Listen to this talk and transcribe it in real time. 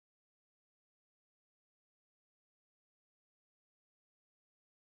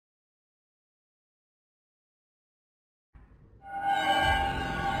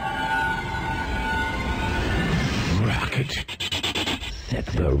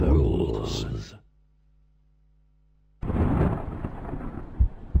the rules.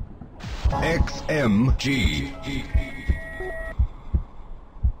 XMG.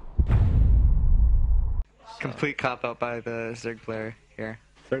 Complete cop out by the Zerg player here.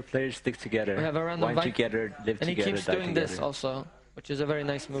 Third players stick together. We have a random Wind together, live and he together, keeps die doing together. this also, which is a very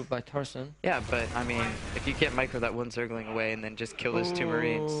nice move by Tarson. Yeah, but I mean, if you can't micro that one Zergling away and then just kill those two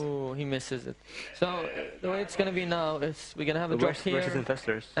Marines. Oh, he misses it. So the way it's gonna be now is we're gonna have a drop here,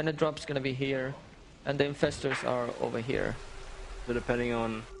 infestors. and the drop's gonna be here, and the infestors are over here. So depending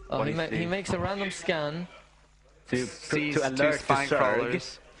on what he makes a random scan to alert the spine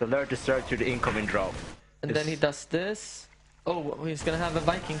crawlers. to alert the Zerg to the incoming drop. and then he does this. Oh, he's gonna have a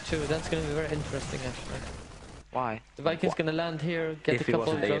Viking too. That's gonna be very interesting actually. Why? The Viking's gonna land here, get If a he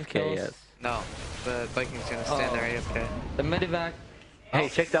couple of wasn't drone AFK, kills. yes. No, the Viking's gonna stand there AFK. The medivac. Hey,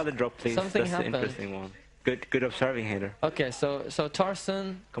 check out the drop, please. Something That's happened. the interesting one. Good observing, Hater. Okay, so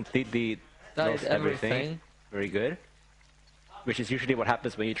Tarson Completely died lost everything. Very good. Which is usually what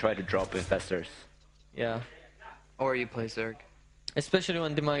happens when you try to drop infestors. Yeah. Or you play Zerg. Especially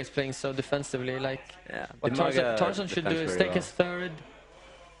when Dimaga is playing so defensively, like Yeah. what Dimaga Tarson should do defends is very take his third,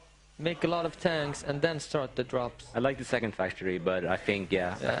 make a lot of tanks, and then start the drops. I like the second factory, but I think,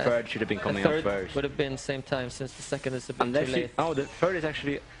 a third should have been coming a up third first. would have been same time, since the second is a bit Unless too you, late. oh, the third is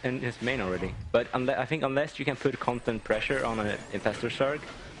actually in his main already. But I think unless you can put constant pressure on an infestor Zerg,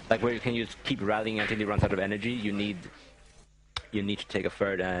 like where you can just keep rallying until he runs out of energy, you need to take a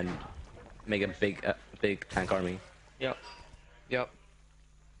third and make a big tank army. Yep. Yep.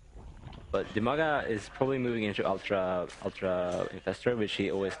 But Dimaga is probably moving into ultra infestor, which he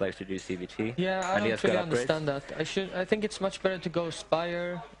always likes to do CVT. Yeah, I and he don't has really good upgrades. understand that. I think it's much better to go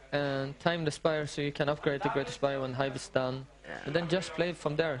Spire and time the Spire so you can upgrade the Greater Spire when Hive is done, and then just play it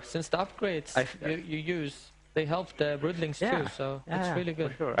from there. Since the upgrades you use, they help the Broodlings too, so it's really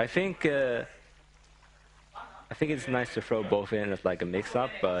good. For sure. I think it's nice to throw both in as like a mix-up,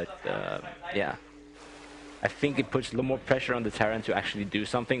 but yeah. I think it puts a little more pressure on the Terran to actually do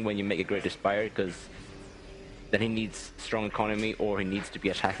something when you make a Great Aspire, because then he needs strong economy or he needs to be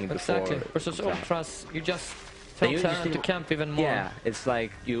attacking before. Exactly. Versus Ultras, you just tell Terran to camp even more. Yeah, it's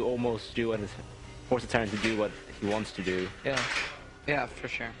like you almost force the Terran to do what he wants to do. Yeah. Yeah, for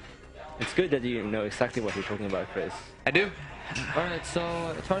sure. It's good that you know exactly what you're talking about, Chris. I do. Alright, so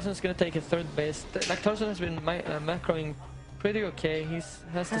Tarson's gonna take a third base. Like Tarson has been macroing pretty okay. He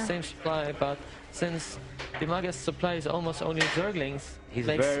has the same supply, but since Dimaga's supply is almost only Zerglings, He's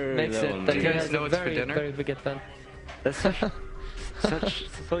makes low it on that he the- has know a it's for very, dinner? very big advantage. That's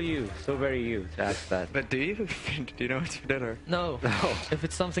so very you to ask that. But do you? Do you know what's for dinner? No. No. If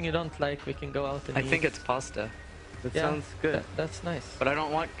it's something you don't like, we can go out and I eat. think it's pasta. That Yeah, sounds good. That's nice. But I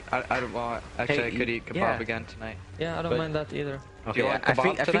don't want. I don't want. Actually, I could eat kebab again tonight. Yeah, I don't But- mind that either. Okay, you want I kebab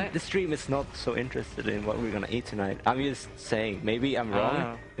think tonight? the stream is not so interested in what we're gonna eat tonight. I'm just saying, maybe I'm wrong,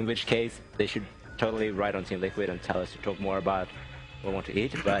 Ah. in which case they should totally write on Team Liquid and tell us to talk more about what we want to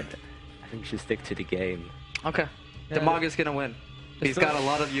eat, but I think we should stick to the game. Okay. Yeah, Dimaga's gonna win. the He's food- got a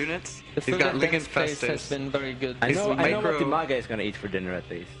lot of units. The He's food got at Ling Den's place has Infestors. been very good. I know what micro- Dimaga is gonna eat for dinner at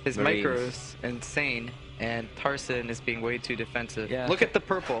least. His Marines. micro is insane, and Tarson is being way too defensive. Yeah. Look at the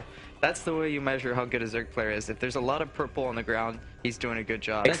purple. That's the way you measure how good a Zerg player is. If there's a lot of purple on the ground, he's doing a good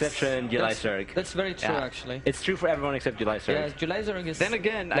job. Exception July Zerg. That's very true, Yeah. actually. It's true for everyone except July Zerg. Yeah, July Zerg is Then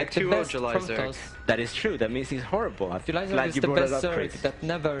again, I like the 2-0 best July Zerg. Protoss. That is true. That means he's horrible. I'm July Zerg glad is you the brought it best up, Zerg Chris. that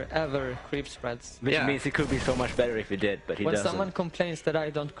never ever creep spreads. Which Yeah. means it could be so much better if he did, but he When doesn't. someone complains that I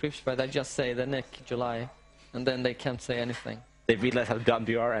don't creep spread, I just say the Nick July, and then they can't say anything. They realize how dumb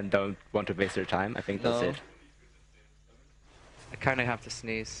you are and don't want to waste their time. I think that's No. it. I kind of have to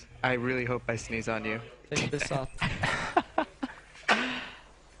sneeze. I really hope I sneeze on you. Take this up.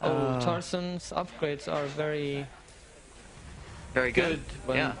 Tarson's upgrades are very Very good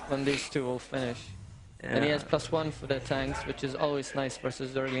good. Yeah. when these two will finish. And he has +1 for the tanks, which is always nice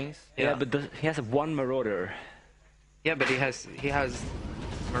versus Zerglings. Yeah, but he has one Marauder. Yeah, but he has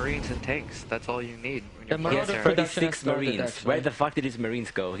Marines and tanks. That's all you need. When The you're He playing has Marauder Zerg. production has 36 started, Marines. actually. Where the fuck did his Marines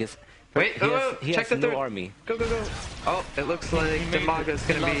go? Wait, he check has the no third. army. Go, go, go. Oh, it looks like He made- Dimaga's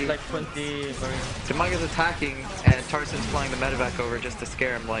he gonna lost be... like 20 Marines. Dimaga's attacking, and Tarson's flying the medevac over just to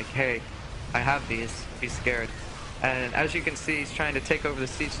scare him, like, hey, I have these. Be scared. And as you can see, he's trying to take over the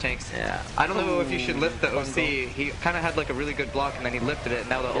siege tanks. Yeah. I don't know if you should lift the Bundle. OC. He kind of had like a really good block, and then he lifted it, and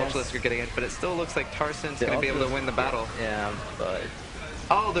now the Yes. Ultralists are getting it. But it still looks like Tarson's The going to be able to Ultras- win the battle. Yeah, but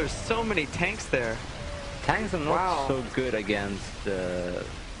Oh, there's so many tanks there. tanks are not Wow. so good against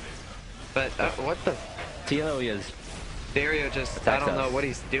But what the... TLO is Dario just, Attacks I don't know us. what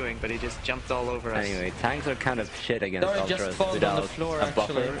he's doing, but he just jumped all over us. Anyway, tanks are kind of shit against Dario just Ultras fell on without the floor, a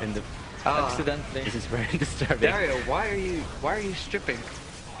buffer actually. in the... Accidentally. This is very disturbing. Dario, why are you stripping?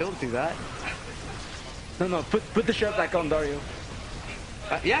 Don't do that. No, put the shirt back on, Dario.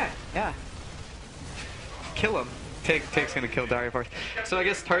 Yeah. Kill him. Take's gonna kill Dario first. So I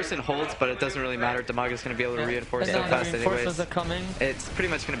guess Tarson holds, but it doesn't really matter. Dimaga's gonna be able to reinforce And so now fast the reinforcers anyways. are coming. It's pretty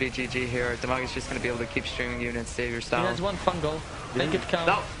much gonna be GG here. Dimaga's just gonna be able to keep streaming units, save your He style. has one fungal. Make it count.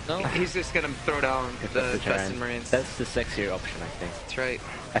 No, he's just gonna throw down the Vested Marines. That's the sexier option, I think. That's right.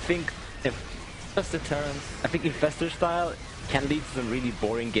 I think That's the Terrans. I think Infestor style can lead to some really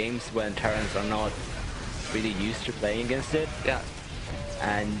boring games when Terrans are not really used to playing against it. Yeah.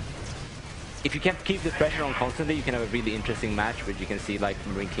 And if you can keep the pressure on constantly, you can have a really interesting match, which you can see like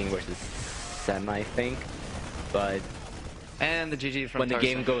Marine King versus Sen, I think. But And the GG from when the Tarson.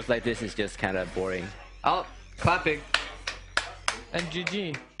 game goes like this, it's just kind of boring. Oh, clapping. And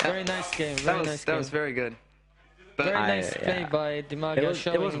GG. Very nice game. Very nice game. That was very good. But Very nice play by Dimaga,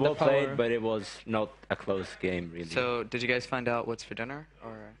 showing it was well the power. played, but it was not a close game, really. So, did you guys find out what's for dinner,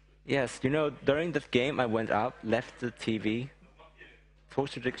 or? Yes, you know, during that game, I went up, left the TV,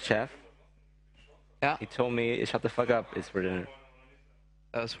 talked to the chef. Yeah. He told me, "Shut the fuck up, it's for dinner."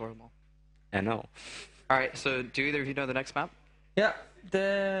 That was horrible. I know. All right. So, do either of you know the next map? Yeah,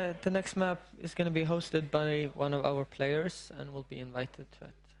 the next map is going to be hosted by one of our players, and we'll be invited to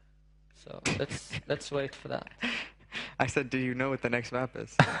it. So let's wait for that. I said, do you know what the next map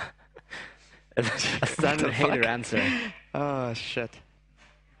is? A standard hater answer. Oh shit.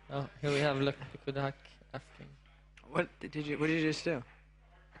 Oh, here we have Liquid Hack asking. What did you just do?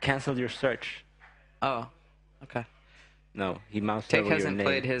 Cancel your search. Oh, okay. No, he moused Take over your hasn't name.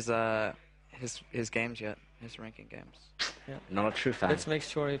 played his games yet. His ranking games. Yeah. Not a true fan. Let's make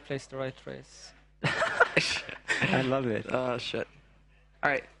sure he plays the right race. I love it. Oh shit.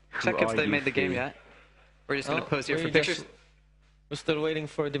 All right. Who Check if are they you made the game three? yet. We're just gonna pose here we for just- pictures. We're still waiting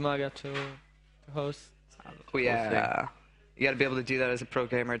for Dimaga to host. Oh yeah. You gotta be able to do that as a pro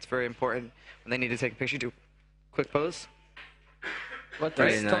gamer. It's very important. When they need to take a picture, do a quick pose. What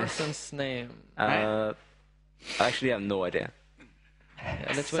Very is nice. Tarson's name? I actually have no idea.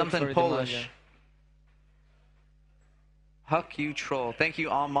 Yeah, let's Something wait for Polish. Dimaga. Huck you troll. Thank you,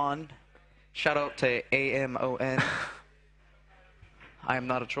 Amon. Shout out to AMON. I am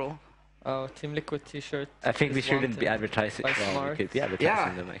not a troll. Oh, Team Liquid t-shirt. I think we is shouldn't be wanted advertising. by Well, we Smart. could be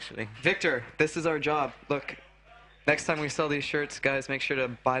advertising them actually. Victor, this is our job. Look, next time we sell these shirts, guys, make sure to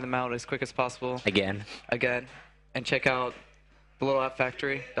buy them out as quick as possible. Again. And check out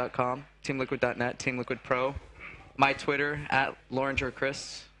blowoutfactory.com, teamliquid.net, Team Liquid Pro, my Twitter at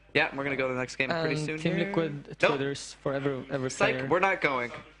LorangerChris. Yeah, we're gonna go to the next game pretty And soon. Team here. Liquid Nope. Twitters for every Psych, player. we're not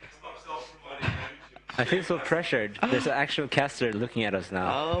going. I feel so pressured. There's an actual caster looking at us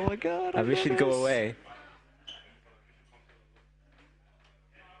now. Oh my god. I wish he'd go away.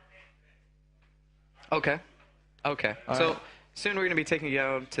 Okay. All So right. soon we're gonna be taking you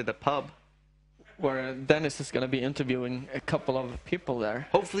out to the pub. Where Dennis is going to be interviewing a couple of people there.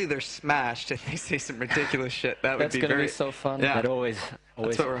 Hopefully they're smashed and they say some ridiculous shit. That would That's be going to very be so fun. Yeah. That always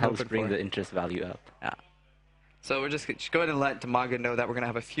what we're helps hoping bring for. the interest value up. Yeah. So we're just go ahead and let Dimaga know that we're gonna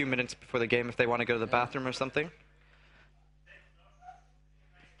have a few minutes before the game if they want to go to the bathroom or something.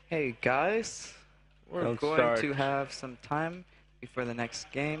 Hey guys, we're Don't going start. to have some time before the next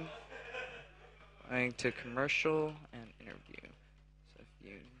game. Going to commercial and interview. So if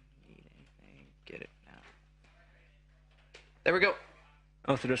you need anything, get it now. There we go.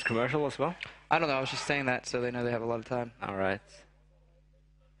 Oh, so there's commercial as well? I don't know. I was just saying that so they know they have a lot of time. All right.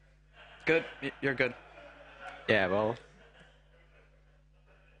 Good. You're good. Yeah, well.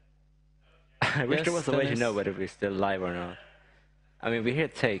 I wish there was a way to Dennis. know whether we're still live or not. I mean, we hear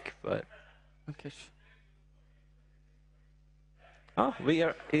take, but... Okay. Oh, we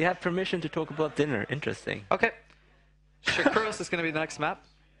have permission to talk about dinner. Interesting. Okay. Shikuros is going to be the next map.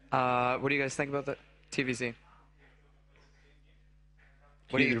 What do you guys think about the TVZ?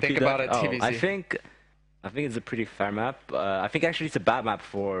 What do you think repeat about that? it, Oh, TVZ? I think it's a pretty fair map. I think actually it's a bad map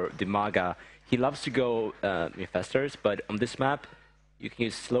for Dimaga. He loves to go infestors, but on this map, you can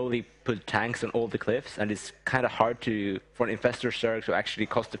slowly put tanks on all the cliffs, and it's kind of hard for an infestor Zerg to actually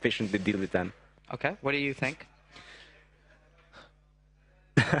cost efficiently deal with them. Okay. What do you think?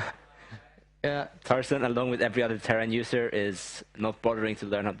 Yeah. Tarson, along with every other Terran user, is not bothering to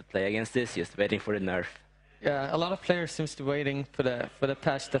learn how to play against this, just waiting for the nerf. Yeah, a lot of players seems to be waiting for the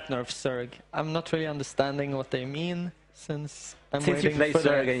patch that nerfs Zerg. I'm not really understanding what they mean since I'm Since you waiting play for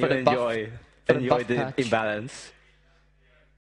Zerg the, and for you the buff, enjoy for the buff the patch. imbalance.